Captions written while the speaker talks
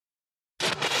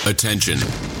Attention.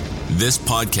 This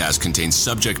podcast contains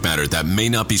subject matter that may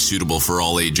not be suitable for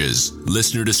all ages.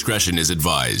 Listener discretion is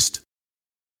advised.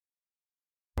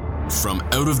 From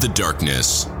out of the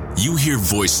darkness, you hear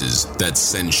voices that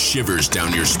send shivers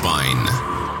down your spine.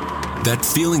 That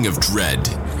feeling of dread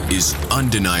is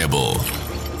undeniable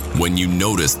when you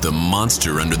notice the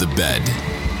monster under the bed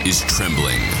is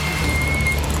trembling.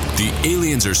 The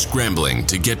aliens are scrambling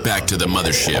to get back to the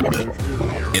mothership,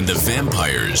 and the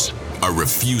vampires are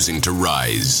refusing to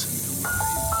rise.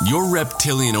 Your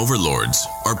reptilian overlords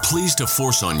are pleased to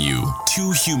force on you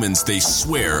two humans they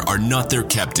swear are not their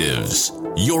captives.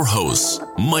 Your hosts,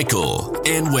 Michael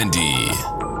and Wendy.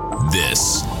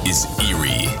 This is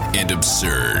Eerie and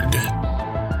Absurd.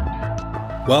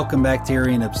 Welcome back to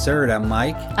Eerie and Absurd. I'm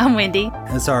Mike. I'm Wendy.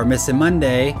 It's our Missing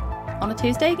Monday. On a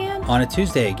Tuesday again? On a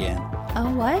Tuesday again.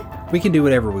 Oh, what? We can do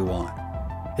whatever we want.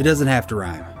 It doesn't have to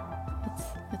rhyme.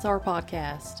 It's our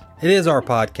podcast. It is our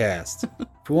podcast.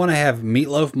 If we want to have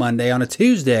Meatloaf Monday on a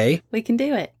Tuesday, we can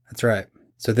do it. That's right.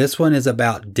 So this one is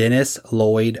about Dennis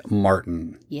Lloyd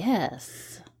Martin.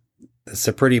 Yes. It's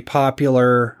a pretty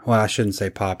popular, well, I shouldn't say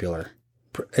popular.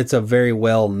 It's a very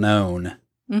well-known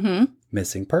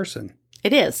missing person.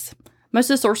 It is. Most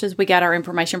of the sources we got our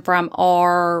information from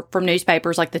are from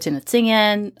newspapers like the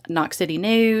Tennessean, Knox City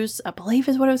News, I believe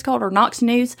is what it was called, or Knox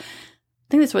News. I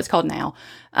think that's what it's called now.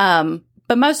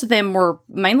 But most of them were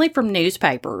mainly from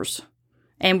newspapers.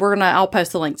 And I'll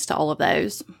post the links to all of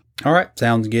those. All right.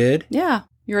 Sounds good. Yeah.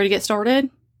 You ready to get started?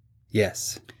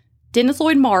 Yes. Dennis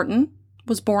Lloyd Martin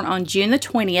was born on June the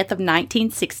 20th of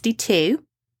 1962.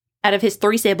 Out of his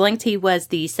three siblings, he was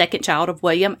the second child of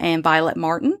William and Violet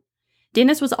Martin.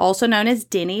 Dennis was also known as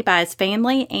Denny by his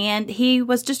family, and he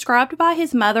was described by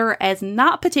his mother as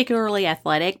not particularly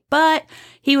athletic, but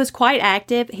he was quite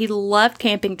active. He loved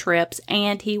camping trips,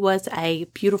 and he was a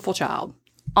beautiful child.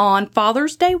 On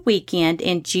Father's Day weekend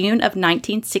in June of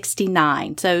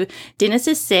 1969, so Dennis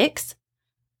is 6.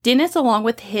 Dennis, along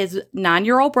with his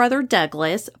 9-year-old brother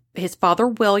Douglas, his father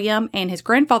William, and his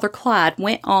grandfather Clyde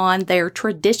went on their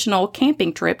traditional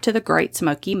camping trip to the Great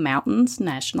Smoky Mountains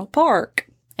National Park.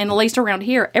 And at least around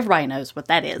here, everybody knows what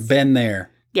that is. Been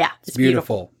there. Yeah, it's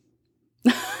beautiful.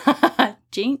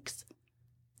 Jinx.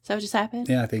 Is that what just happened?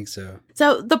 Yeah, I think so.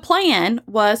 So the plan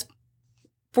was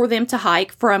for them to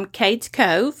hike from Cades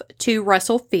Cove to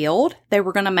Russell Field. They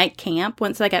were going to make camp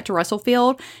once they got to Russell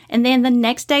Field. And then the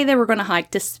next day, they were going to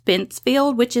hike to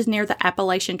Spencefield, which is near the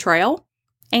Appalachian Trail.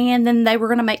 And then they were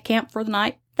going to make camp for the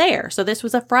night there. So this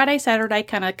was a Friday, Saturday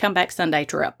kind of comeback Sunday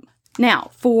trip.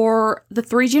 Now, for the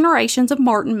 3 generations of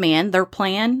Martin men, their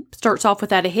plan starts off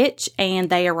without a hitch, and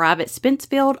they arrive at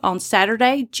Spencefield on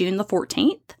Saturday, June the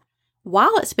 14th.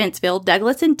 While at Spencefield,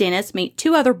 Douglas and Dennis meet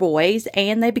 2 other boys,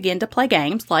 and they begin to play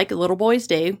games like little boys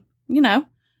do, you know.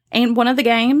 And one of the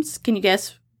games, can you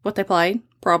guess what they played?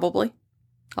 Probably.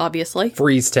 Obviously.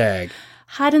 Freeze tag.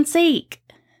 Hide and seek.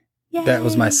 Yay. That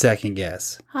was my second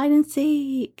guess. Hide and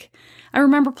seek. I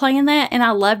remember playing that, and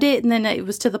I loved it, and then it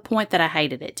was to the point that I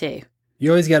hated it, too. You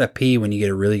always got to pee when you get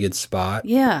a really good spot.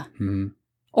 Yeah. Mm-hmm.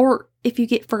 Or if you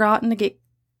get forgotten to get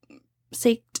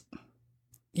seeked.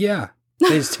 Yeah. They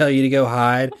just tell you to go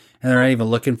hide, and they're not even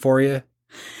looking for you.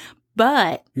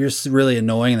 But you're just really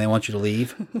annoying, and they want you to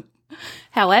leave.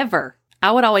 However,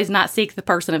 I would always not seek the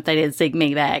person if they didn't seek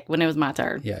me back when it was my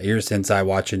turn. Yeah, you're just inside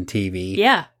watching TV.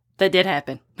 Yeah, that did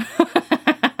happen.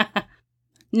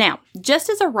 Now, just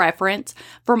as a reference,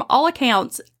 from all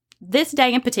accounts, this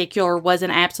day in particular was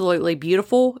an absolutely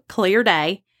beautiful, clear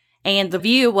day, and the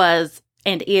view was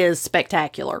and is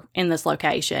spectacular in this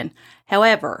location.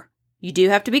 However, you do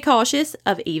have to be cautious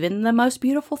of even the most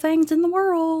beautiful things in the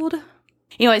world.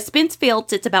 Anyway, Spencefield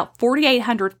sits about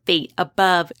 4,800 feet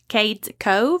above Cades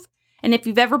Cove, and if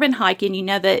you've ever been hiking, you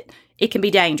know that it can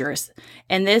be dangerous,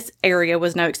 and this area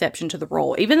was no exception to the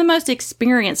rule. Even the most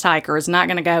experienced hiker is not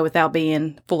going to go without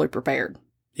being fully prepared.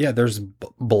 Yeah, there's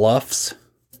bluffs.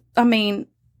 I mean,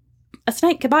 a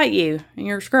snake could bite you, and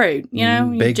you're screwed. You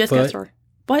know, you just got started.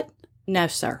 What? No,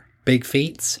 sir. Big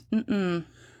feets? Mm-mm.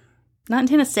 Not in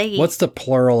Tennessee. What's the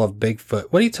plural of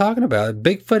Bigfoot? What are you talking about?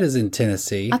 Bigfoot is in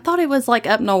Tennessee. I thought it was like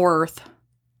up north.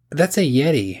 That's a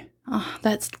Yeti. Oh,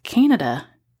 that's Canada.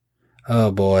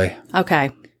 Oh, boy. Okay.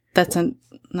 That's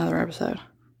another episode.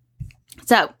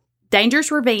 So,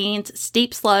 dangerous ravines,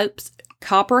 steep slopes,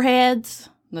 copperheads,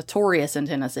 notorious in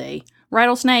Tennessee,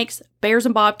 rattlesnakes, bears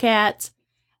and bobcats,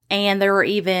 and there are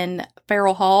even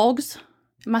feral hogs.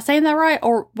 Am I saying that right?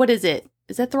 Or what is it?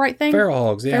 Is that the right thing? Feral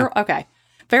hogs, yeah. Okay.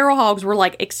 Feral hogs were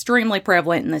like extremely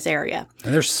prevalent in this area.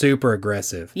 And they're super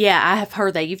aggressive. Yeah, I have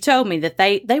heard that. You've told me that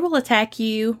they will attack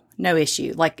you, no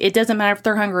issue. Like, it doesn't matter if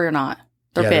they're hungry or not.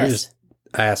 They're pissed. They're just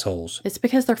assholes. It's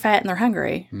because they're fat and they're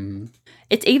hungry. Mm-hmm.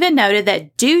 It's even noted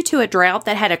that due to a drought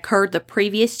that had occurred the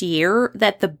previous year,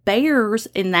 that the bears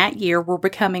in that year were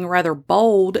becoming rather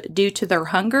bold due to their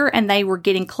hunger, and they were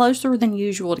getting closer than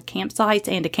usual to campsites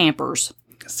and to campers.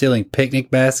 Stealing picnic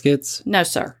baskets? No,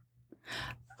 sir.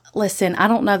 Listen, I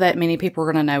don't know that many people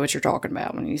are going to know what you're talking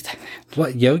about when you say that.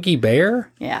 What, Yogi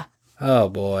Bear? Yeah. Oh,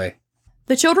 boy.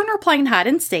 The children are playing hide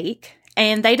and seek,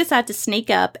 and they decide to sneak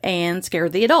up and scare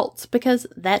the adults because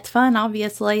that's fun,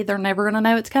 obviously. They're never going to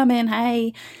know it's coming.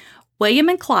 Hey, William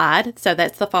and Clyde, so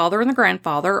that's the father and the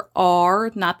grandfather, are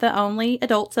not the only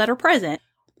adults that are present.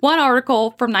 One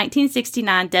article from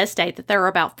 1969 does state that there are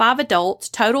about 5 adults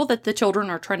total that the children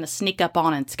are trying to sneak up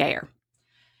on and scare.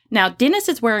 Now, Dennis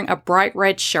is wearing a bright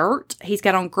red shirt. He's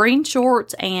got on green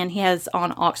shorts, and he has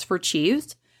on Oxford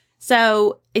shoes.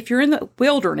 So, if you're in the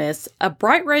wilderness, a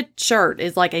bright red shirt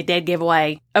is like a dead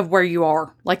giveaway of where you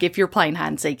are, like if you're playing hide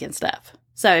and seek and stuff.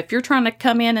 So, if you're trying to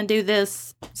come in and do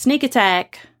this sneak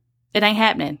attack, it ain't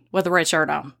happening with a red shirt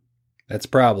on. That's a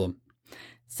problem.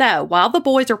 So, while the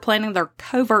boys are planning their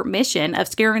covert mission of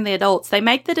scaring the adults, they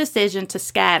make the decision to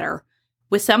scatter,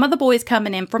 with some of the boys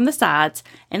coming in from the sides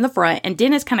and the front, and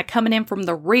Dennis kind of coming in from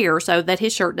the rear so that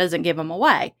his shirt doesn't give him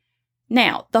away.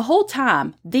 Now, the whole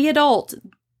time, the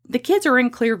kids are in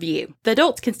clear view. The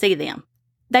adults can see them.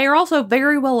 They are also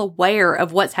very well aware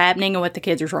of what's happening and what the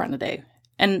kids are trying to do,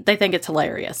 and they think it's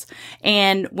hilarious.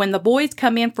 And when the boys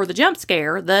come in for the jump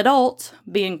scare, the adults,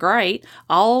 being great,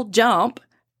 all jump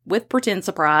with pretend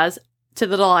surprise to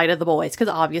the delight of the boys, because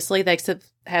obviously they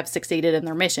have succeeded in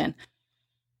their mission.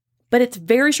 But it's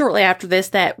very shortly after this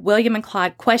that William and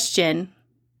Clyde question,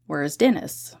 where is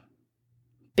Dennis?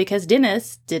 Because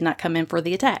Dennis did not come in for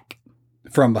the attack.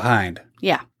 From behind.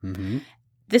 Yeah. Mm-hmm.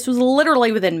 This was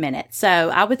literally within minutes.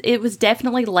 So it was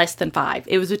definitely less than 5.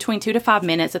 It was between 2 to 5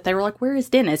 minutes that they were like, where is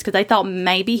Dennis? Because they thought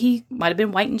maybe he might have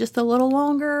been waiting just a little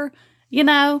longer, you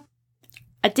know.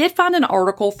 I did find an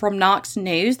article from Knox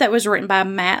News that was written by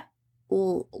Matt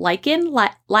Lakin.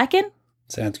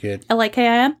 Sounds good.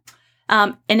 Lakin.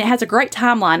 And it has a great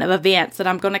timeline of events that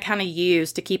I'm going to kind of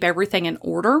use to keep everything in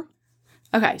order.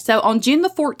 Okay, so on June the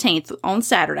 14th, on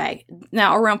Saturday,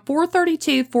 now around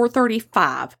 4:32,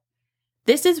 4:35,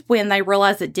 this is when they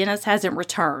realize that Dennis hasn't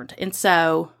returned. And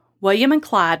so William and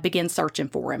Clyde begin searching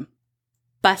for him.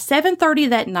 By 7:30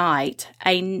 that night,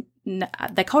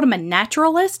 they called him a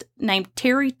naturalist named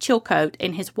Terry Chilcote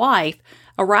and his wife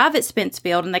arrive at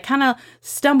Spencefield, and they kind of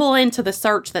stumble into the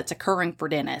search that's occurring for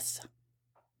Dennis.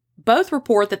 Both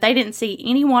report that they didn't see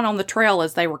anyone on the trail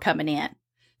as they were coming in.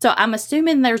 So I'm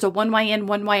assuming there's a one-way in,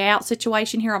 one-way out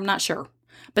situation here. I'm not sure.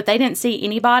 But they didn't see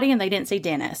anybody, and they didn't see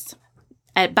Dennis.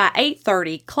 By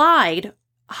 8:30, Clyde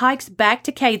hikes back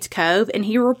to Cades Cove, and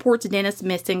he reports Dennis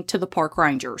missing to the park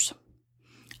rangers.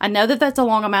 I know that that's a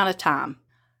long amount of time.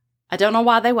 I don't know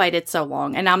why they waited so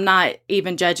long, and I'm not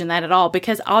even judging that at all,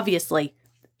 because obviously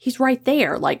he's right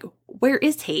there. Like, where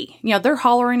is he? You know, they're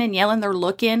hollering and yelling, they're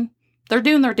looking. They're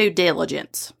doing their due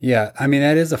diligence. Yeah, I mean,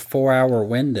 that is a 4-hour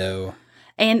window.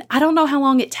 And I don't know how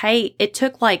long it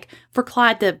took, like, for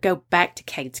Clyde to go back to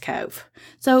Cades Cove.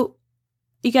 So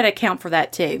you got to account for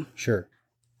that, too. Sure.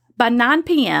 By 9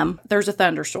 p.m., there's a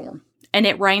thunderstorm, and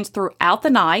it rains throughout the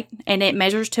night, and it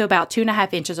measures to about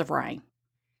 2.5 inches of rain.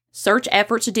 Search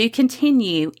efforts do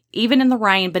continue, even in the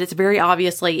rain, but it's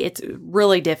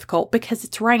really difficult because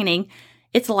it's raining.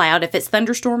 It's loud. If it's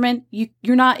thunderstorming,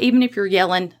 you're not, even if you're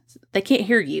yelling, they can't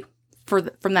hear you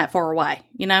from that far away,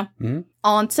 you know? Mm-hmm.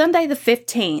 On Sunday the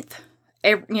 15th,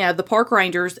 the park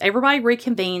rangers, everybody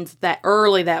reconvenes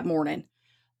early that morning.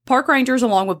 Park rangers,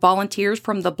 along with volunteers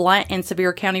from the Blount and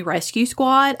Sevier County Rescue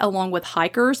Squad, along with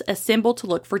hikers, assemble to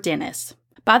look for Dennis.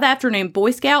 By the afternoon,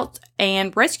 Boy Scouts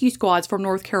and rescue squads from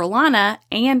North Carolina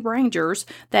and rangers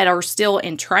that are still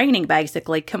in training,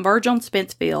 basically, converge on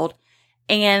Spencefield,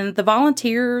 and the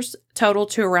volunteers total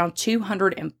to around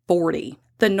 240.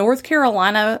 The North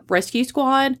Carolina Rescue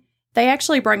Squad, they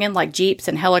actually bring in like Jeeps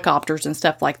and helicopters and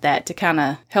stuff like that to kind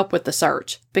of help with the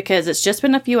search, because it's just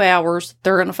been a few hours.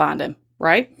 They're going to find him,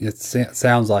 right? It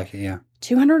sounds like it, yeah.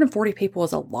 240 people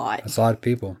is a lot. That's a lot of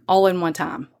people. All in one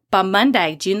time. By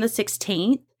Monday, June the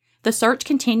 16th, the search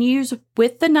continues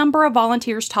with the number of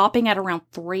volunteers topping at around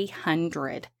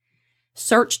 300.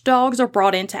 Search dogs are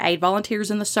brought in to aid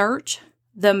volunteers in the search.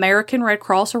 The American Red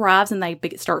Cross arrives and they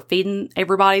start feeding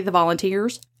everybody, the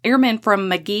volunteers. Airmen from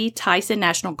McGee-Tyson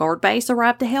National Guard Base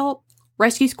arrive to help.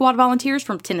 Rescue squad volunteers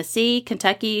from Tennessee,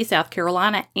 Kentucky, South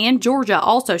Carolina, and Georgia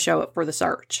also show up for the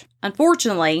search.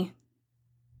 Unfortunately,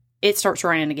 it starts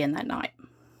raining again that night.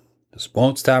 Just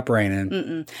won't stop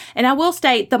raining. And I will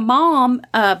state, the mom,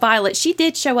 Violet, she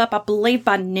did show up, I believe,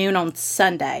 by noon on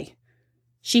Sunday.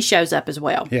 She shows up as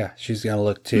well. Yeah, she's going to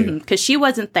look too. Because she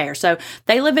wasn't there. So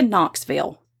they live in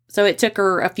Knoxville. So it took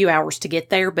her a few hours to get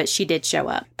there, but she did show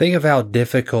up. Think of how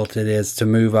difficult it is to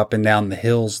move up and down the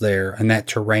hills there and that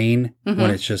terrain when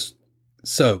it's just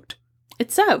soaked.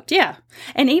 It's soaked, yeah.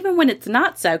 And even when it's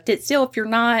not soaked, it's still, if you're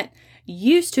not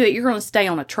used to it, you're going to stay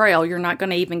on a trail. You're not going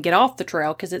to even get off the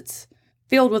trail because it's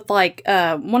filled with like,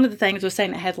 one of the things was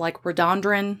saying it had like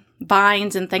rhododendron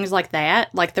vines and things like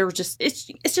that. Like there was just, it's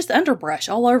just underbrush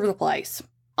all over the place.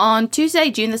 On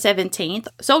Tuesday, June the 17th,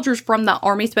 soldiers from the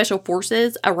Army Special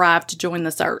Forces arrived to join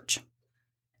the search.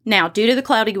 Now, due to the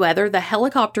cloudy weather, the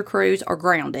helicopter crews are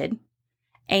grounded,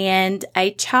 and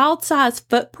a child-sized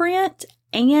footprint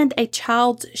and a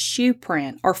child's shoe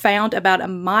print are found about a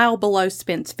mile below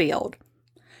Spence Field.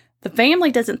 The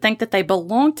family doesn't think that they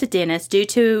belong to Dennis due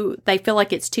to they feel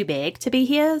like it's too big to be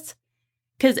his.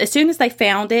 Because as soon as they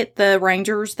found it, the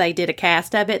rangers, they did a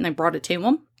cast of it and they brought it to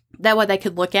them. That way they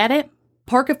could look at it.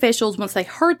 Park officials, once they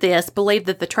heard this, believed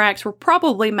that the tracks were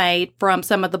probably made from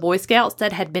some of the Boy Scouts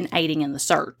that had been aiding in the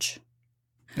search.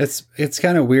 It's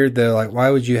kind of weird, though. Like,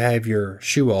 why would you have your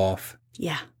shoe off?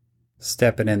 Yeah.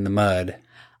 Stepping in the mud.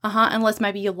 Unless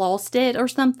maybe you lost it or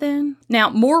something. Now,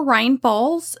 more rain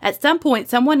falls. At some point,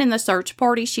 someone in the search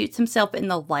party shoots himself in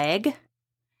the leg.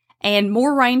 And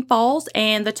more rain falls,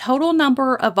 and the total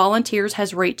number of volunteers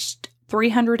has reached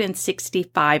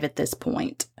 365 at this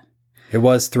point. It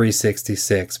was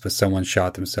 366, but someone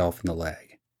shot themselves in the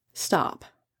leg. Stop.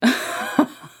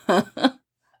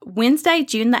 Wednesday,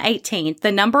 June the 18th,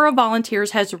 the number of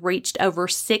volunteers has reached over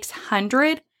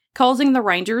 600, causing the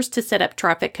Rangers to set up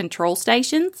traffic control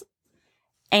stations.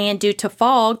 And due to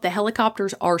fog, the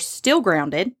helicopters are still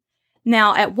grounded.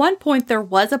 Now, at one point, there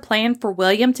was a plan for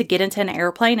William to get into an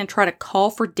airplane and try to call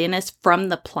for Dennis from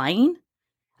the plane.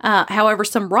 However,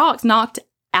 some rocks knocked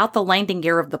out the landing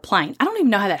gear of the plane. I don't even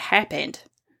know how that happened.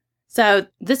 So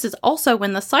this is also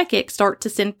when the psychics start to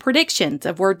send predictions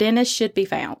of where Dennis should be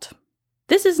found.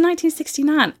 This is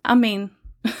 1969. I mean,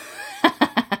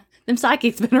 them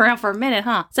psychics been around for a minute,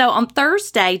 huh? So on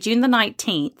Thursday, June the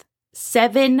 19th,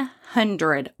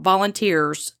 700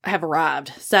 volunteers have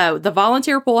arrived. So the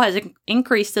volunteer pool has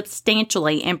increased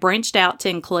substantially and branched out to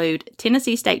include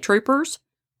Tennessee State Troopers,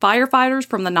 firefighters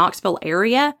from the Knoxville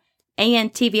area,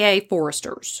 and TVA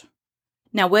foresters.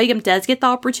 Now, William does get the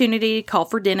opportunity to call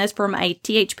for Dennis from a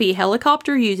THP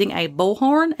helicopter using a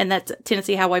bullhorn, and that's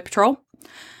Tennessee Highway Patrol.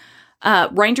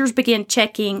 Rangers begin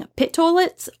checking pit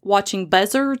toilets, watching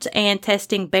buzzards, and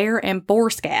testing bear and boar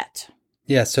scat.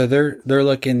 Yeah, so they're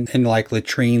looking in like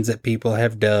latrines that people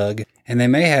have dug, and they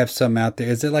may have some out there.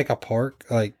 Is it like a park,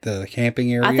 like the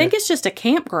camping area? I think it's just a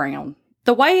campground.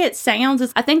 The way it sounds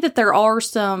is, I think that there are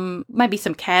maybe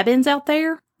some cabins out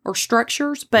there or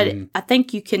structures, but I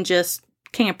think you can just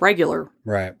camp regular.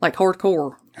 Right. Like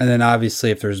hardcore. And then obviously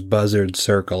if there's buzzards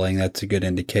circling, that's a good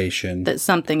indication that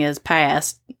something is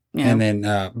past. You know. And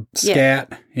then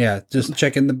scat. Yeah, just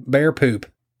checking the bear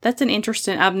poop. That's an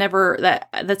interesting,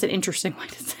 that's an interesting way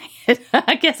to say it.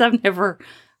 I guess I've never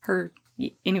heard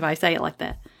anybody say it like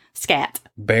that. Scat.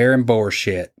 Bear and boar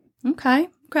shit. Okay.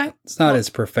 It's not as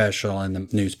professional in the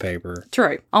newspaper.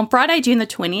 True. On Friday, June the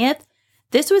 20th,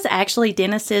 this was actually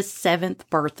Dennis's 7th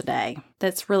birthday.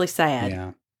 That's really sad.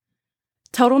 Yeah.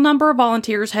 Total number of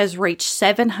volunteers has reached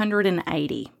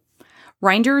 780.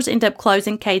 Rangers end up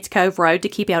closing Cades Cove Road to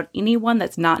keep out anyone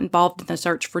that's not involved in the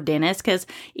search for Dennis, because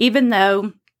even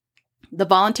though the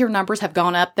volunteer numbers have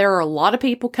gone up, there are a lot of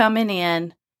people coming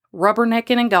in,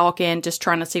 rubbernecking and gawking, just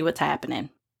trying to see what's happening.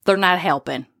 They're not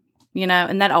helping,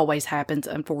 and that always happens,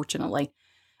 unfortunately.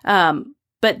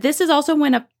 But this is also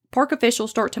when park officials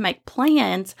start to make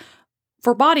plans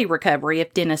for body recovery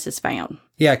if Dennis is found.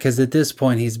 Yeah, because at this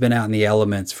point, he's been out in the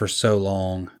elements for so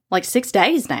long. Like 6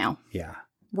 days now. Yeah.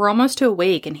 We're almost to a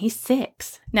week, and he's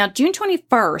 6. Now, June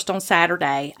 21st, on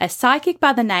Saturday, a psychic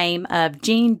by the name of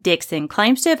Jean Dixon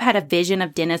claims to have had a vision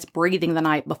of Dennis breathing the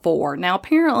night before. Now,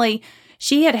 apparently,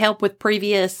 she had helped with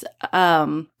previous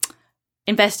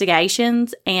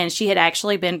investigations, and she had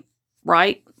actually been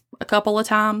right a couple of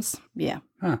times. Yeah.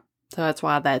 Huh. So that's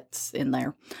why that's in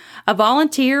there. A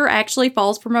volunteer actually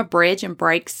falls from a bridge and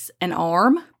breaks an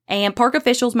arm. And park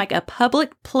officials make a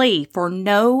public plea for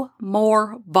no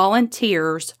more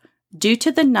volunteers due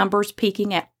to the numbers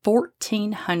peaking at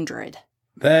 1,400.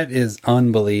 That is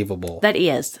unbelievable. That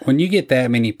is. When you get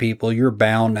that many people, you're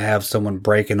bound to have someone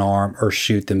break an arm or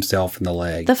shoot themselves in the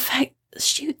leg. The fact,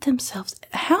 shoot themselves.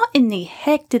 How in the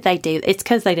heck did they do? It's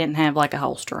because they didn't have like a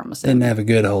holster, I'm assuming. Didn't have a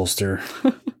good holster.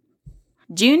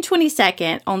 June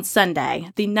 22nd, on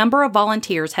Sunday, the number of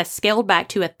volunteers has scaled back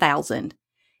to 1,000.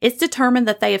 It's determined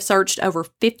that they have searched over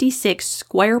 56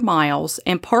 square miles,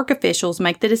 and park officials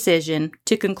make the decision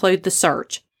to conclude the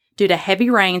search due to heavy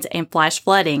rains and flash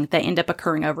flooding that end up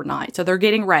occurring overnight. So they're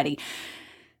getting ready.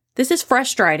 This is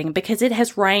frustrating because it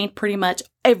has rained pretty much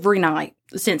every night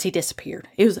since he disappeared.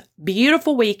 It was a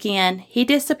beautiful weekend. He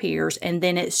disappears, and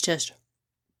then it's just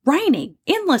raining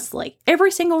endlessly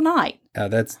every single night.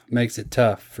 That makes it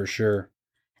tough for sure.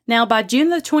 Now, by June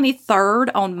the 23rd,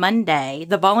 on Monday,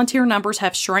 the volunteer numbers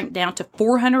have shrunk down to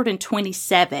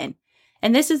 427.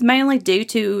 And this is mainly due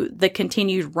to the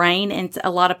continued rain, and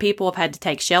a lot of people have had to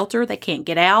take shelter. They can't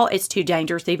get out. It's too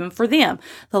dangerous even for them.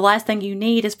 The last thing you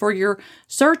need is for your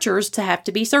searchers to have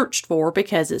to be searched for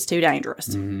because it's too dangerous.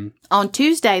 Mm-hmm. On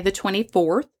Tuesday, the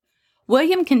 24th,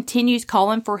 William continues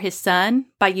calling for his son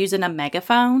by using a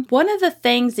megaphone. One of the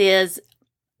things is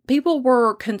people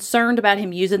were concerned about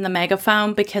him using the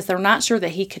megaphone because they're not sure that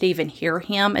he could even hear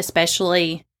him,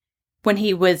 especially when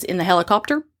he was in the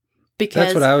helicopter. Because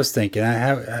that's what I was thinking.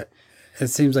 It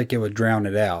seems like it would drown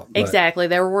it out. Exactly.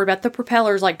 They were worried about the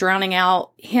propellers like drowning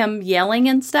out him yelling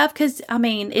and stuff. Because, I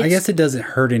mean, I guess it doesn't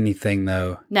hurt anything,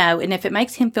 though. No. And if it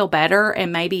makes him feel better,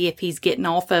 and maybe if he's getting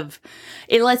off of,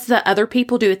 it lets the other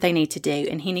people do what they need to do.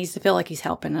 And he needs to feel like he's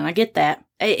helping. And I get that.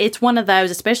 It's one of those,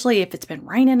 especially if it's been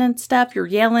raining and stuff, you're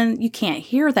yelling, you can't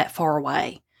hear that far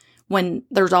away when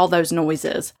there's all those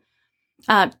noises.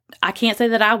 I can't say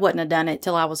that I wouldn't have done it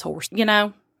till I was hoarse,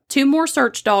 2 more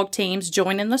search dog teams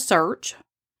join in the search.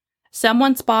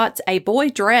 Someone spots a boy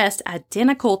dressed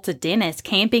identical to Dennis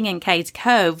camping in Cades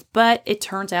Cove, but it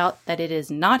turns out that it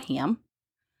is not him.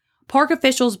 Park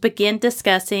officials begin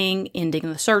discussing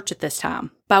ending the search at this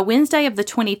time. By Wednesday of the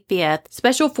 25th,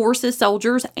 Special Forces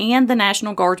soldiers and the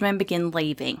National Guardsmen begin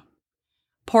leaving.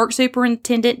 Park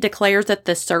superintendent declares that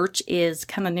the search is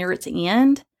kind of near its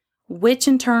end, which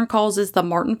in turn causes the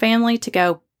Martin family to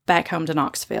go back home to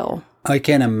Knoxville. I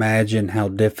can't imagine how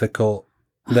difficult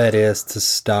that is to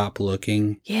stop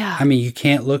looking. Yeah. I mean, you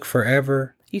can't look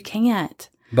forever. You can't.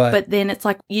 But then it's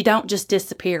like, you don't just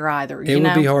disappear either. It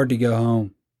would be hard to go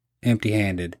home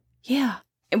empty-handed. Yeah.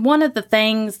 And one of the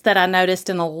things that I noticed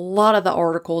in a lot of the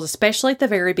articles, especially at the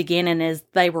very beginning, is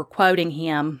they were quoting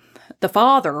him, the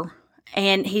father,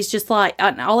 and he's just like,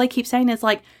 all he keeps saying is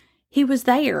like, he was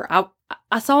there.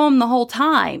 I saw him the whole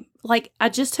time. Like, I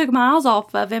just took my eyes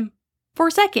off of him for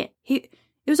a second. It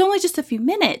was only just a few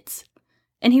minutes,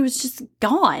 and he was just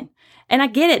gone. And I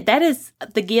get it. That is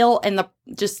the guilt and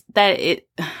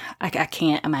I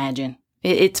can't imagine.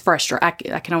 It's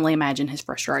frustrating. I can only imagine his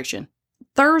frustration.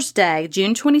 Thursday,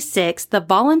 June 26th, the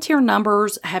volunteer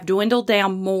numbers have dwindled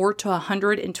down more to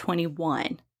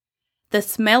 121. The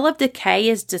smell of decay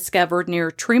is discovered near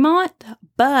Tremont,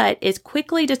 but is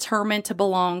quickly determined to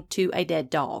belong to a dead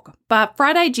dog. By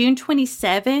Friday, June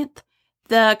 27th,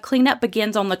 the cleanup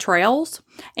begins on the trails,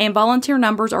 and volunteer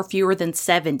numbers are fewer than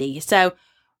 70. So,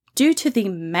 due to the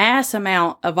mass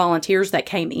amount of volunteers that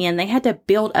came in, they had to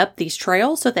build up these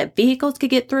trails so that vehicles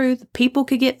could get through, the people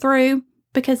could get through,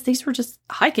 because these were just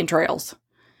hiking trails.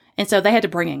 And so they had to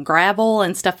bring in gravel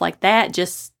and stuff like that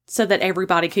just so that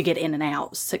everybody could get in and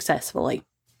out successfully.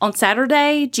 On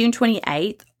Saturday, June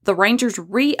 28th, the Rangers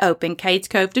reopened Cades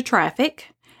Cove to traffic,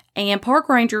 and park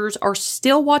rangers are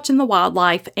still watching the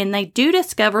wildlife, and they do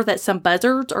discover that some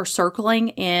buzzards are circling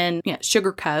in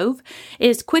Sugar Cove. It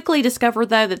is quickly discovered,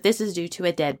 though, that this is due to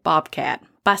a dead bobcat.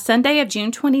 By Sunday of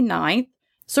June 29th,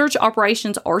 search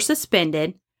operations are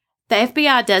suspended. The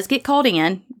FBI does get called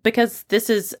in because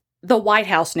the White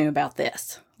House knew about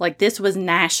this. Like, this was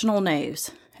national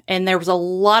news, and there was a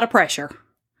lot of pressure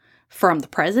from the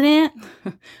president,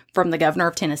 from the governor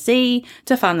of Tennessee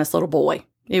to find this little boy.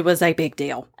 It was a big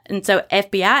deal. And so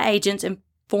FBI agents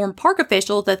informed park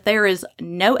officials that there is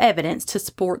no evidence to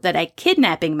support that a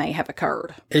kidnapping may have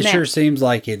occurred. It sure seems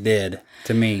like it did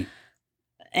to me.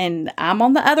 And I'm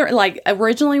on the other,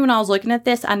 originally when I was looking at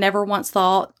this, I never once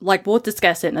thought, we'll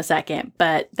discuss it in a second,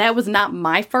 but that was not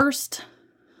my first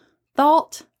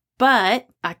thought, but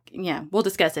we'll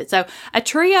discuss it. So a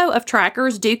trio of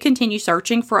trackers do continue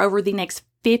searching for over the next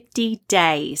 50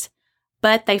 days,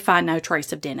 but they find no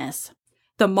trace of Dennis.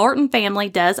 The Martin family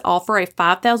does offer a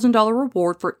 $5,000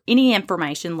 reward for any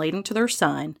information leading to their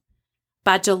son.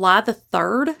 By July the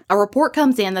 3rd, a report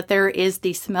comes in that there is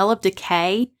the smell of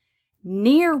decay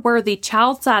near where the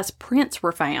child-sized prints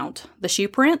were found, the shoe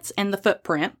prints and the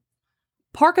footprint.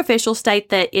 Park officials state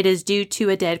that it is due to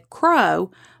a dead crow,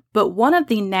 but one of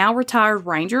the now retired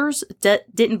rangers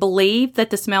didn't believe that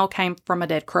the smell came from a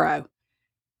dead crow.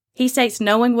 He states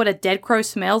knowing what a dead crow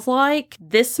smells like,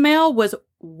 this smell was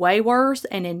way worse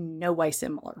and in no way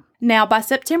similar. Now, by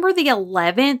September the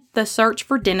 11th, the search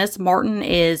for Dennis Martin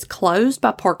is closed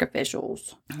by park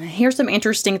officials. Here's some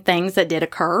interesting things that did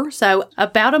occur. So,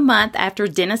 about a month after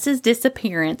Dennis's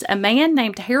disappearance, a man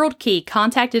named Harold Key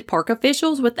contacted park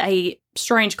officials with a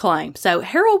strange claim. So,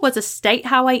 Harold was a state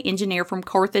highway engineer from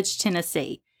Carthage,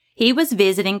 Tennessee. He was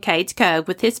visiting Cades Cove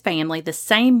with his family the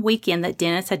same weekend that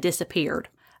Dennis had disappeared.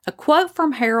 A quote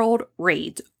from Harold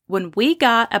reads, "When we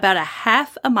got about a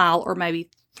half a mile or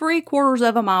maybe 3/4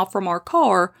 of a mile from our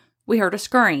car, we heard a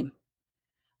scream.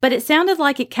 But it sounded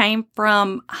like it came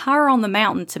from higher on the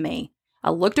mountain to me.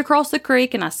 I looked across the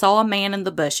creek and I saw a man in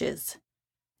the bushes."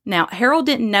 Now, Harold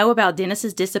didn't know about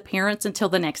Dennis's disappearance until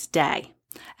the next day.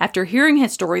 After hearing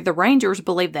his story, the Rangers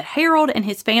believed that Harold and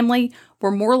his family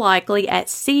were more likely at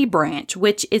Sea Branch,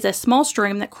 which is a small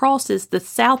stream that crosses the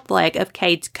south leg of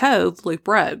Cades Cove Loop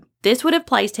Road. This would have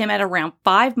placed him at around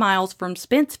 5 miles from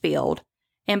Spencefield,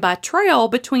 and by trail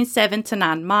between 7 to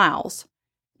 9 miles.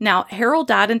 Now, Harold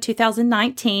died in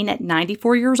 2019 at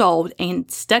 94 years old and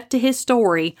stuck to his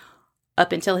story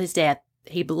up until his death.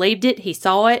 He believed it, he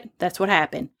saw it, that's what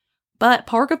happened. But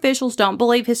park officials don't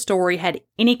believe his story had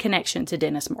any connection to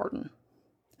Dennis Martin.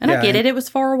 And I get it was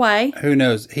far away. Who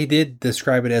knows? He did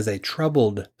describe it as a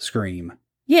troubled scream.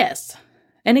 Yes.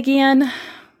 And again,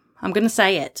 I'm going to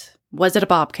say it. Was it a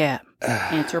bobcat?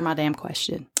 Answer my damn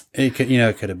question. It could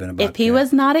have been a bobcat. If he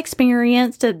was not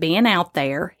experienced at being out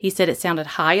there, he said it sounded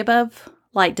high above.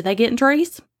 Like, do they get in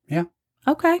trees? Yeah.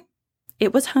 Okay.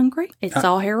 It was hungry. It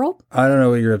saw Harold. I don't know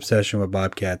what your obsession with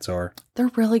bobcats are. They're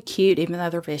really cute, even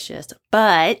though they're vicious.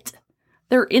 But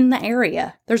they're in the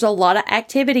area. There's a lot of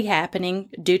activity happening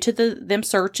due to them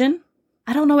searching.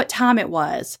 I don't know what time it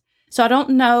was. So I don't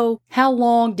know how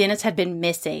long Dennis had been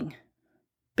missing.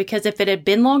 Because if it had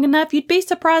been long enough, you'd be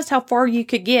surprised how far you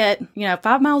could get.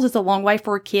 5 miles is a long way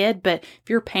for a kid, but if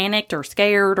you're panicked or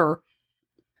scared or,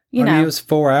 it was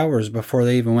 4 hours before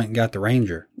they even went and got the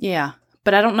ranger. Yeah.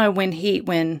 But I don't know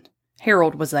when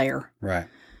Harold was there. Right.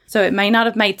 So it may not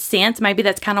have made sense. Maybe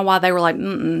that's kind of why they were like,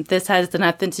 this has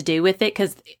nothing to do with it.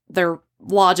 Because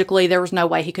logically, there was no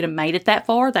way he could have made it that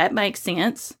far. That makes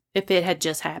sense if it had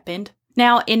just happened.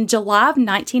 Now, in July of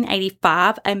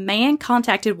 1985, a man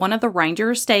contacted one of the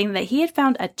rangers stating that he had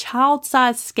found a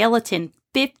child-sized skeleton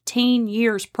 15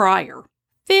 years prior.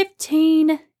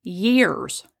 15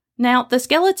 years. Now, the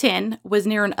skeleton was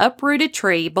near an uprooted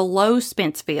tree below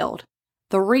Spencefield.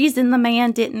 The reason the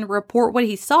man didn't report what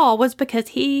he saw was because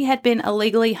he had been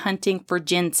illegally hunting for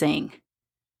ginseng.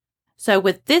 So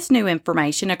with this new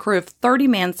information, a crew of 30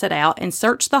 men set out and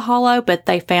searched the hollow, but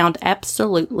they found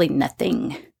absolutely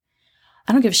nothing.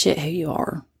 I don't give a shit who you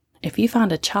are. If you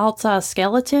find a child-sized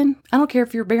skeleton, I don't care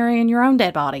if you're burying your own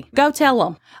dead body. Go tell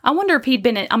them. I wonder if he'd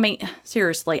been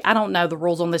seriously, I don't know the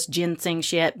rules on this ginseng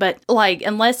shit, but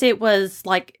unless it was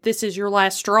this is your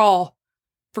last straw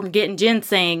from getting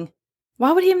ginseng,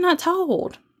 why would he have not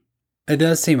told? It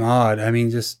does seem odd.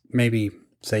 Just maybe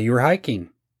say you were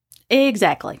hiking.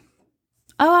 Exactly.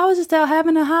 Oh, I was just out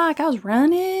having a hike. I was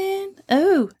running.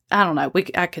 Oh, I don't know.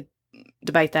 I could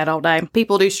debate that all day.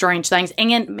 People do strange things.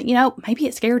 And, maybe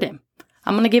it scared him.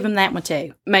 I'm going to give him that one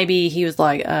too. Maybe he was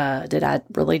like, did I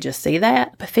really just see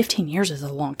that? But 15 years is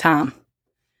a long time.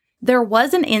 There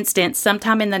was an instance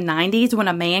sometime in the 90s when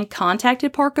a man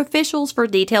contacted park officials for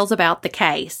details about the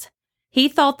case. He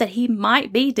thought that he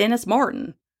might be Dennis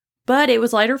Martin, but it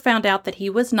was later found out that he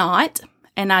was not,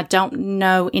 and I don't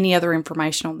know any other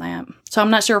information on that. So I'm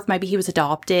not sure if maybe he was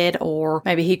adopted or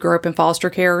maybe he grew up in foster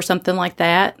care or something like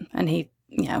that, and he,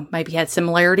 maybe had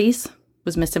similarities,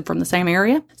 was missing from the same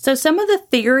area. So some of the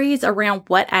theories around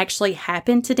what actually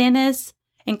happened to Dennis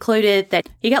included that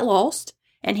he got lost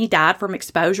and he died from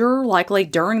exposure, likely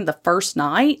during the first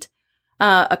night.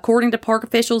 According to park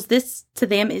officials, this to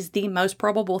them is the most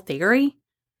probable theory.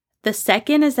 The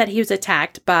second is that he was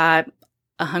attacked by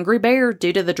a hungry bear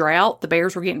due to the drought. The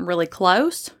bears were getting really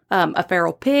close. A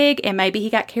feral pig, and maybe he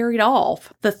got carried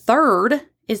off. The third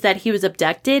is that he was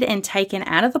abducted and taken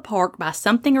out of the park by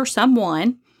something or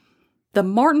someone. The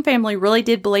Martin family really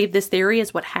did believe this theory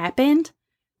is what happened,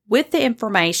 with the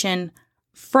information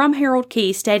from Harold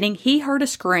Key stating he heard a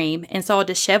scream and saw a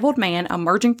disheveled man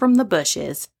emerging from the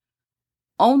bushes.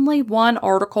 Only one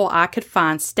article I could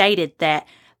find stated that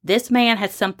this man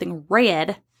had something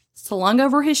red slung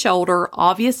over his shoulder,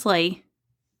 obviously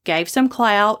gave some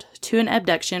clout to an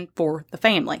abduction for the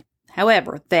family.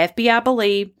 However, the FBI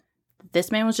believed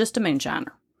this man was just a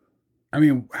moonshiner.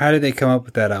 How did they come up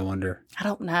with that, I wonder? I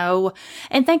don't know.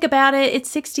 And think about it, it's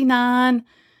 69.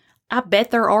 I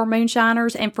bet there are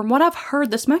moonshiners. And from what I've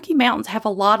heard, the Smoky Mountains have a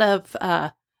lot of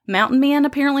mountain men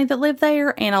apparently that live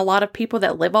there, and a lot of people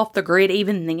that live off the grid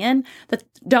even then that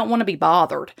don't want to be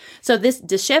bothered. So this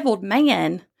disheveled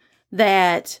man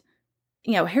that,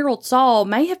 Harold saw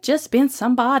may have just been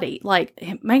somebody. Like,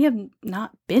 it may have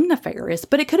not been nefarious,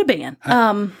 but it could have been.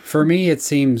 For me, it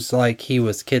seems like he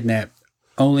was kidnapped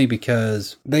only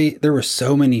because there were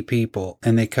so many people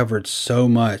and they covered so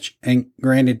much. And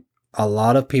granted, a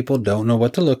lot of people don't know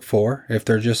what to look for if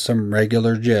they're just some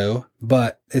regular Joe.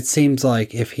 But it seems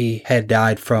like if he had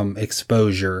died from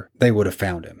exposure, they would have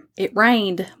found him. It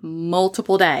rained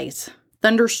multiple days.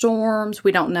 Thunderstorms,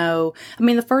 we don't know. I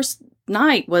mean, the first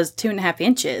night was 2.5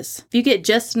 inches. If you get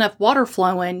just enough water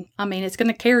flowing, it's going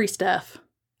to carry stuff.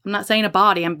 I'm not saying a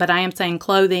body, but I am saying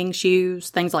clothing, shoes,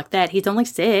 things like that. He's only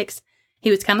 6. He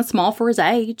was kind of small for his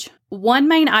age. One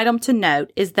main item to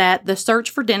note is that the search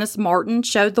for Dennis Martin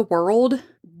showed the world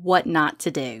what not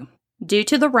to do. Due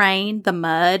to the rain, the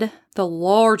mud, the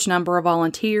large number of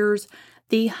volunteers,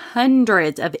 the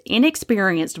hundreds of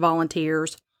inexperienced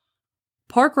volunteers,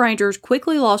 park rangers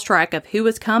quickly lost track of who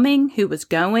was coming, who was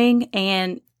going,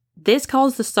 and this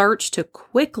caused the search to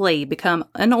quickly become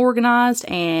unorganized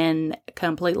and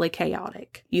completely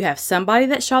chaotic. You have somebody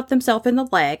that shot themselves in the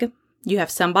leg. You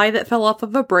have somebody that fell off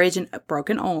of a bridge and a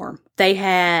broken arm.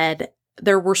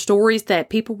 There were stories that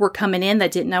people were coming in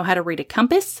that didn't know how to read a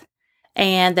compass,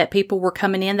 and that people were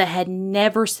coming in that had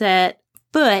never set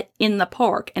foot in the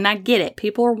park. And I get it.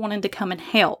 People are wanting to come and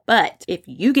help. But if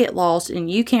you get lost and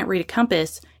you can't read a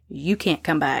compass, you can't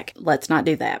come back. Let's not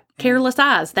do that. Careless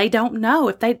eyes. They don't know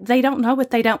if they don't know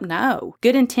what they don't know.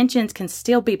 Good intentions can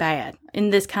still be bad in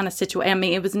this kind of situation.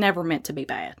 It was never meant to be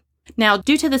bad. Now,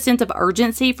 due to the sense of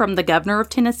urgency from the governor of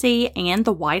Tennessee and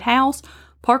the White House,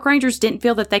 park rangers didn't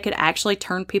feel that they could actually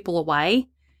turn people away.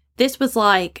 This was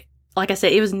like I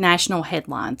said, it was national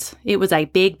headlines. It was a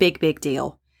big, big, big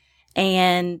deal.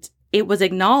 And it was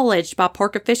acknowledged by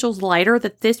park officials later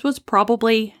that this was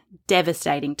probably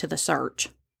devastating to the search.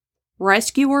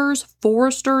 Rescuers,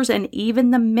 foresters, and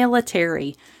even the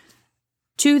military,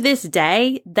 to this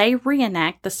day, they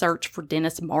reenact the search for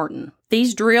Dennis Martin.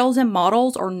 These drills and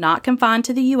models are not confined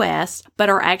to the U.S., but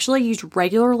are actually used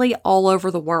regularly all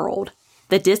over the world.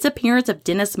 The disappearance of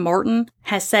Dennis Martin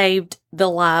has saved the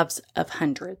lives of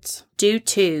hundreds. Due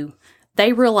to,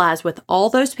 they realized with all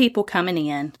those people coming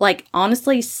in,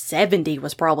 honestly, 70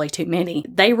 was probably too many.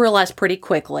 They realized pretty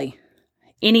quickly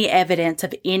any evidence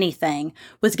of anything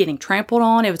was getting trampled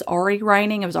on. It was already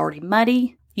raining. It was already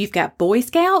muddy. You've got Boy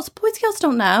Scouts. Boy Scouts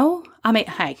don't know.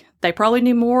 Hey, they probably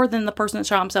knew more than the person that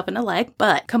shot himself in the leg,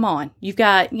 but come on. You've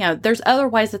got, there's other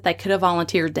ways that they could have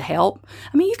volunteered to help.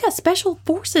 You've got special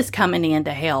forces coming in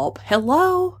to help.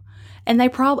 Hello? And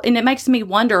it makes me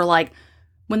wonder,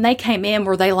 when they came in,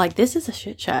 were they like, this is a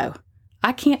shit show.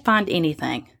 I can't find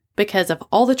anything because of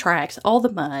all the tracks, all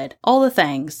the mud, all the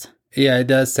things. Yeah, it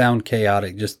does sound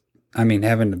chaotic. Just,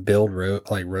 having to build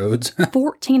roads.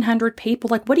 1,400 people.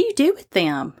 What do you do with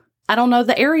them? I don't know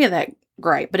the area that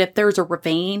great, but if there's a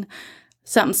ravine,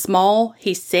 something small,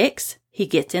 he's 6, he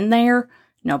gets in there,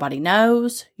 nobody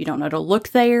knows, you don't know to look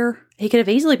there. He could have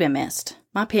easily been missed,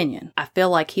 my opinion. I feel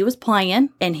like he was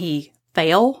playing and he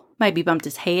fell, maybe bumped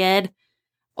his head,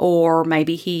 or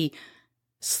maybe he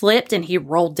slipped and he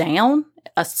rolled down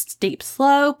a steep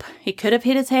slope. He could have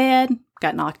hit his head,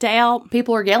 got knocked out.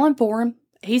 People are yelling for him.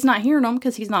 He's not hearing them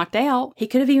because he's knocked out. He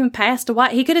could have even passed away.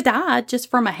 He could have died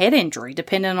just from a head injury,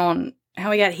 depending on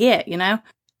how he got hit,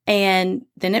 And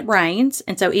then it rains.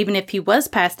 And so even if he was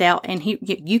passed out, and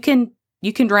you can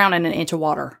drown in an inch of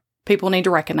water. People need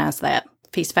to recognize that.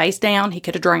 If he's face down, he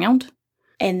could have drowned.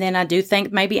 And then I do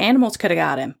think maybe animals could have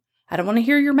got him. I don't want to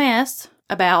hear your mess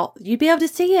about, you'd be able to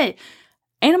see it.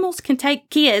 Animals can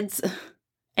take kids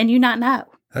and you not know.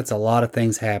 That's a lot of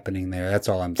things happening there. That's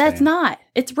all I'm saying. That's not.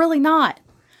 It's really not.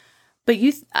 But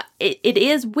it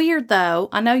is weird, though.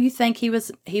 I know you think he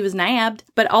was nabbed,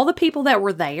 but all the people that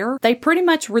were there, they pretty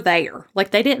much were there.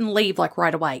 They didn't leave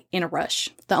right away in a rush.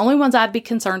 The only ones I'd be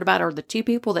concerned about are the 2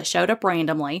 people that showed up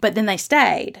randomly, but then they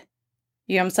stayed.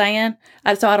 You know what I'm saying?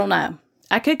 So I don't know.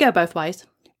 I could go both ways.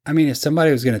 If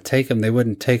somebody was going to take them, they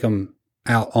wouldn't take them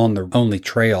out on the only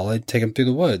trail. They'd take them through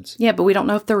the woods. Yeah, but we don't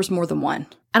know if there was more than one.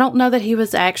 I don't know that he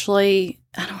was actually...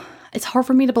 It's hard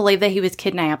for me to believe that he was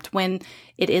kidnapped when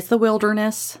it is the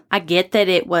wilderness. I get that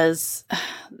he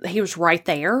was right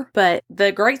there, but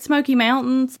the Great Smoky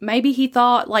Mountains, maybe he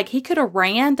thought he could have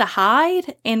ran to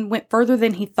hide and went further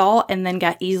than he thought and then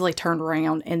got easily turned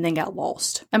around and then got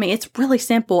lost. It's really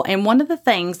simple. And one of the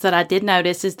things that I did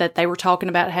notice is that they were talking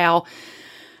about how,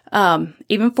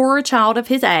 even for a child of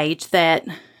his age, that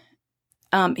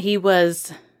he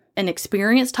was an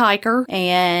experienced hiker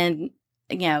and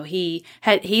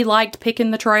he liked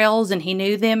picking the trails and he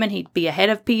knew them and he'd be ahead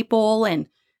of people and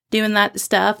doing that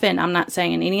stuff. And I'm not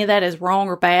saying any of that is wrong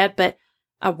or bad, but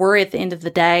I worry at the end of the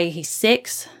day, he's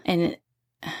 6 and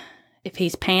if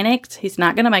he's panicked, he's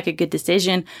not going to make a good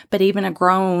decision. But even a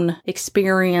grown,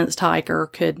 experienced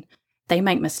hiker they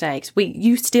make mistakes. They're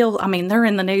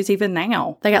in the news even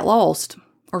now. They got lost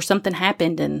or something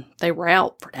happened and they were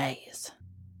out for days.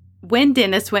 When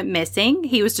Dennis went missing,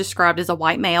 he was described as a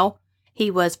white male. He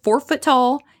was 4 foot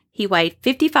tall. He weighed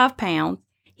 55 pounds.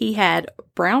 He had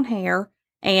brown hair.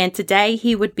 And today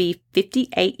he would be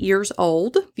 58 years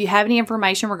old. If you have any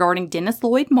information regarding Dennis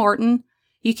Lloyd Martin,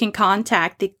 you can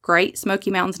contact the Great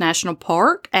Smoky Mountains National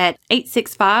Park at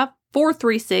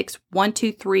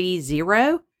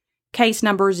 865-436-1230, case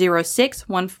number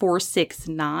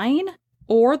 061469,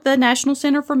 or the National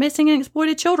Center for Missing and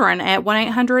Exploited Children at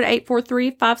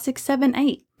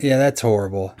 1-800-843-5678. Yeah, that's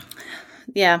horrible.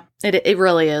 Yeah, it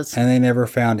really is. And they never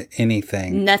found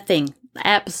anything. Nothing.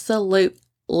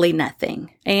 Absolutely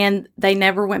nothing. And they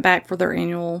never went back for their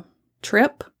annual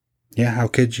trip. Yeah, how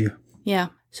could you? Yeah.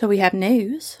 So we have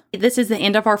news. This is the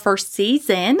end of our first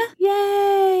season.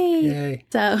 Yay! Yay.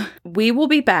 So we will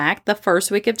be back the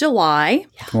first week of July.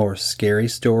 More scary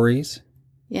stories.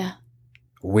 Yeah.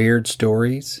 Weird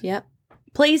stories. Yep.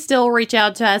 Please still reach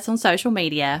out to us on social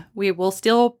media. We will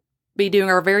still be doing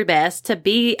our very best to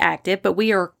be active, but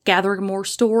we are gathering more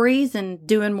stories and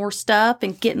doing more stuff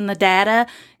and getting the data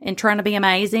and trying to be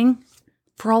amazing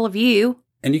for all of you.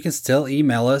 And you can still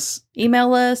email us.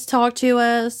 Email us, talk to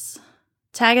us,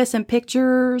 tag us in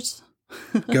pictures.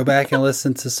 Go back and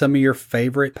listen to some of your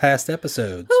favorite past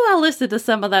episodes. Ooh, I listened to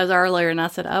some of those earlier and I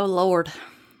said, oh, Lord.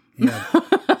 Yeah.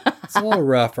 It's a little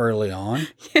rough early on.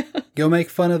 Yeah. Go make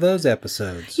fun of those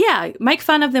episodes. Yeah, make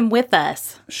fun of them with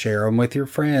us. Share them with your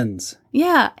friends.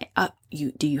 Yeah.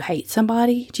 Do you hate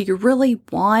somebody? Do you really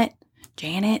want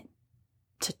Janet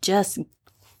to just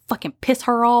fucking piss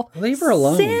her off? Leave her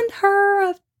alone. Send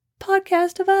her a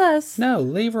podcast of us. No,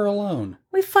 leave her alone.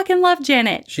 We fucking love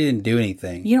Janet. She didn't do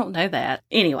anything. You don't know that.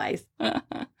 Anyways.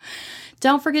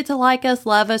 Don't forget to like us,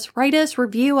 love us, rate us,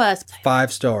 review us.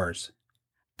 5 stars.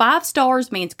 5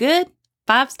 stars means good.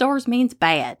 5 stars means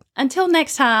bad. Until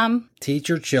next time. Teach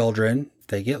your children, if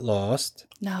they get lost.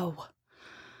 No.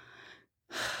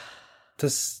 To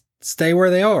stay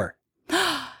where they are.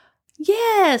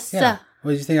 Yes. Yeah.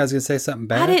 What, did you think I was going to say something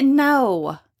bad? I didn't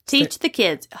know. Teach the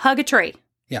kids. Hug a tree.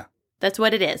 Yeah. That's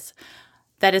what it is.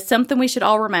 That is something we should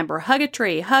all remember. Hug a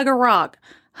tree. Hug a rock.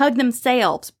 Hug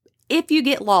themselves. If you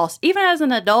get lost, even as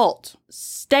an adult,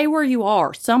 stay where you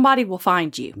are. Somebody will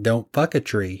find you. Don't fuck a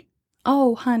tree.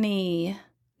 Oh, honey.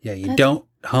 Yeah, don't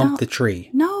hump the tree.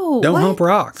 No. Don't hump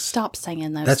rocks. Stop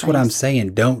saying those That's things. what I'm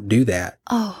saying. Don't do that.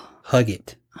 Oh. Hug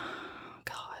it.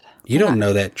 God. You don't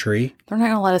know that tree. They're not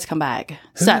going to let us come back.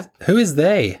 Who is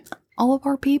they? All of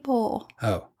our people.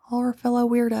 Oh. All our fellow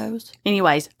weirdos.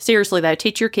 Anyways, seriously though,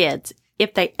 teach your kids.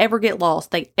 If they ever get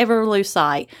lost, they ever lose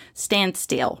sight, stand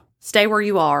still. Stay where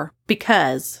you are,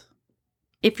 because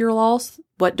if you're lost,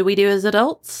 what do we do as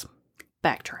adults?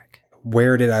 Backtrack.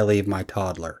 Where did I leave my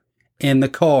toddler? In the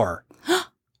car.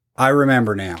 I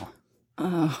remember now.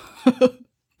 Oh,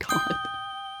 God.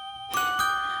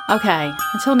 Okay,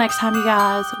 until next time, you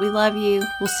guys, we love you.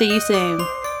 We'll see you soon.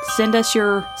 Send us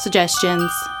your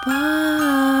suggestions. Bye.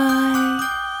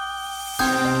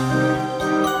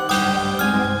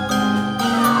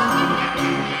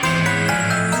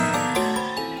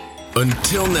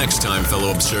 Until next time,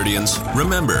 fellow Absurdians,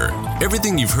 remember,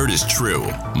 everything you've heard is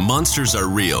true. Monsters are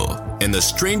real, and the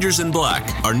strangers in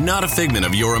black are not a figment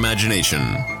of your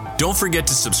imagination. Don't forget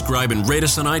to subscribe and rate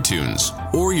us on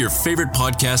iTunes or your favorite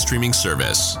podcast streaming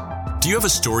service. Do you have a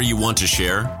story you want to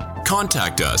share?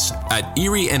 Contact us at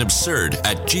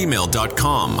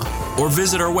eerieandabsurd@gmail.com or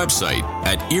visit our website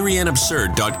at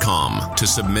eerieandabsurd.com to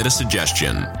submit a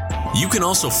suggestion. You can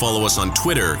also follow us on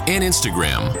Twitter and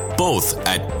Instagram, both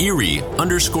at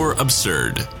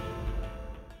eerie_absurd.